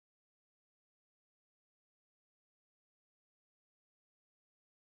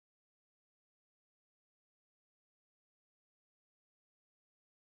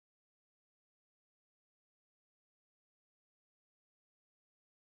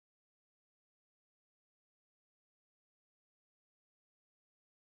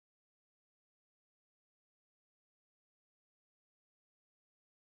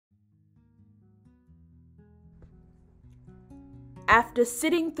After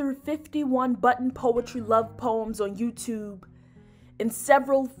sitting through 51 button poetry love poems on YouTube, in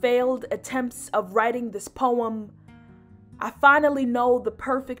several failed attempts of writing this poem, I finally know the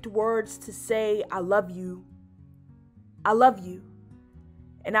perfect words to say I love you. I love you.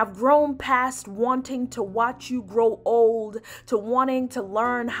 And I've grown past wanting to watch you grow old to wanting to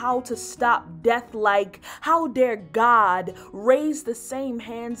learn how to stop death. Like, how dare God raise the same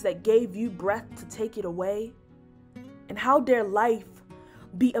hands that gave you breath to take it away? And how dare life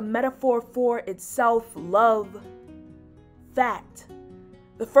be a metaphor for itself? Love. Fact.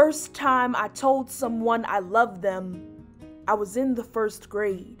 The first time I told someone I loved them, I was in the first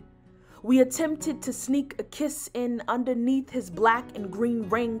grade. We attempted to sneak a kiss in underneath his black and green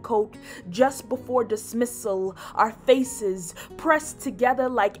raincoat just before dismissal, our faces pressed together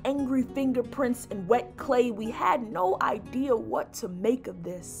like angry fingerprints in wet clay. We had no idea what to make of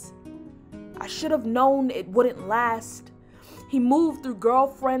this. I should have known it wouldn't last. He moved through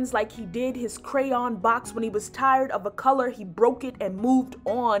girlfriends like he did his crayon box. When he was tired of a color, he broke it and moved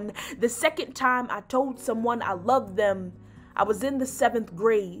on. The second time I told someone I loved them, I was in the 7th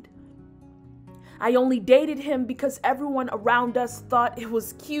grade. I only dated him because everyone around us thought it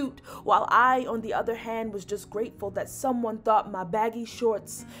was cute, while I, on the other hand, was just grateful that someone thought my baggy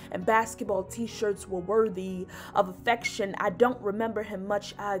shorts and basketball t-shirts were worthy of affection. I don't remember him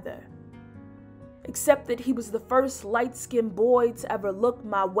much either, except that he was the first light-skinned boy to ever look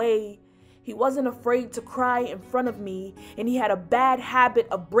my way. He wasn't afraid to cry in front of me, and he had a bad habit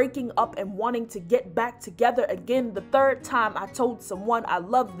of breaking up and wanting to get back together again. The third time I told someone I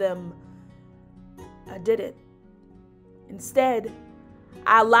loved them, I didn't. Instead,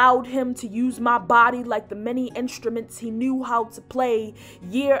 I allowed him to use my body like the many instruments he knew how to play.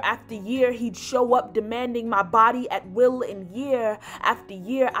 Year after year, he'd show up demanding my body at will, and year after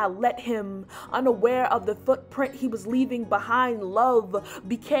year, I let him, unaware of the footprint he was leaving behind. Love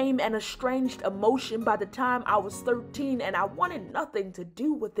became an estranged emotion by the time I was 13, and I wanted nothing to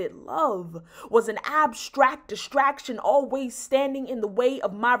do with it. Love was an abstract distraction, always standing in the way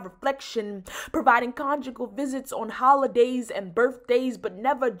of my reflection, providing conjugal visits on holidays and birthdays, but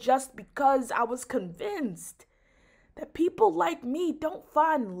never just because I was convinced that people like me don't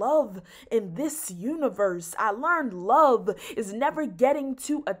find love in this universe. I learned love is never getting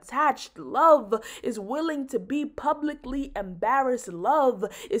too attached. Love is willing to be publicly embarrassed. Love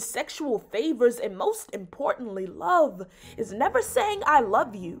is sexual favors. And most importantly, love is never saying I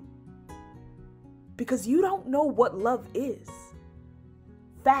love you, because you don't know what love is.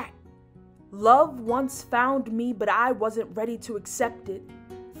 Fact. Love once found me, but I wasn't ready to accept it.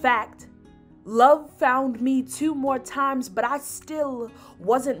 Fact. Love found me 2 more times, but I still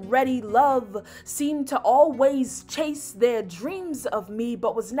wasn't ready. Love seemed to always chase their dreams of me,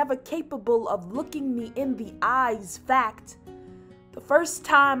 but was never capable of looking me in the eyes. Fact. The first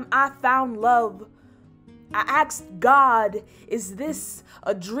time I found love, I asked God, is this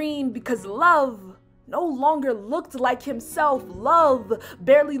a dream? Because love no longer looked like himself. Love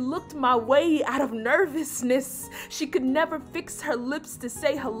barely looked my way out of nervousness. She could never fix her lips to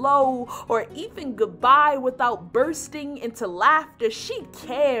say hello or even goodbye without bursting into laughter. She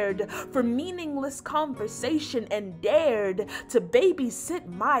cared for meaningless conversation and dared to babysit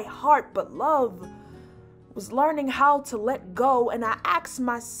my heart. But love was learning how to let go, and I asked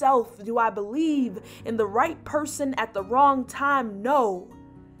myself, do I believe in the right person at the wrong time? No.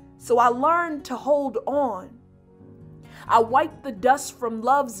 So I learned to hold on. I wiped the dust from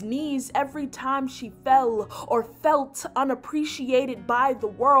love's knees every time she fell or felt unappreciated by the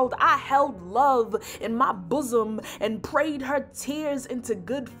world. I held love in my bosom and prayed her tears into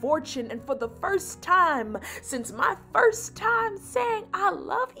good fortune. And for the first time since my first time saying I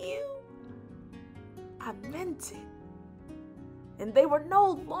love you, I meant it. And they were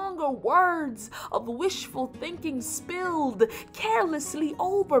no longer words of wishful thinking spilled carelessly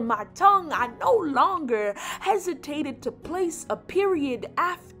over my tongue. I no longer hesitated to place a period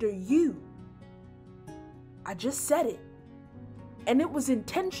after you. I just said it, and it was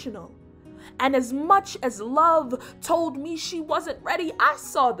intentional. And as much as love told me she wasn't ready, I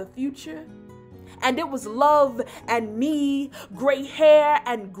saw the future. And it was love and me, gray hair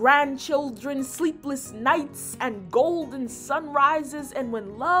and grandchildren, sleepless nights and golden sunrises. And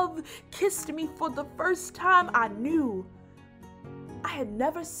when love kissed me for the first time, I knew I had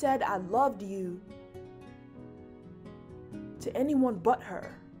never said I loved you to anyone but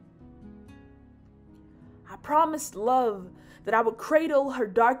her. I promised love that I would cradle her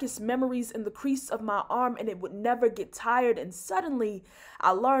darkest memories in the crease of my arm and it would never get tired. And suddenly I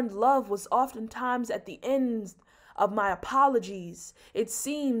learned love was oftentimes at the end of my apologies. It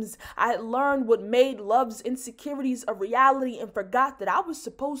seems I had learned what made love's insecurities a reality and forgot that I was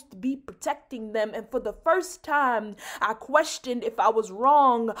supposed to be protecting them. And for the first time, I questioned if I was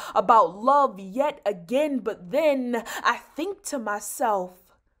wrong about love yet again. But then I think to myself,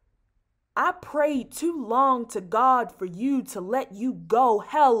 I prayed too long to God for you to let you go.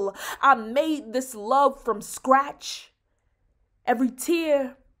 Hell, I made this love from scratch. Every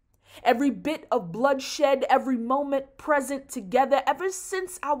tear, every bit of bloodshed, every moment present together ever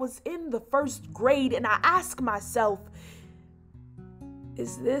since I was in the first grade. And I ask myself,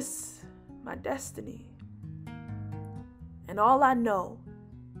 is this my destiny? And all I know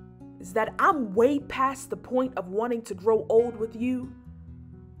is that I'm way past the point of wanting to grow old with you,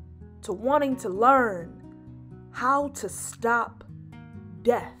 to wanting to learn how to stop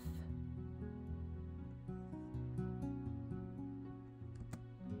death.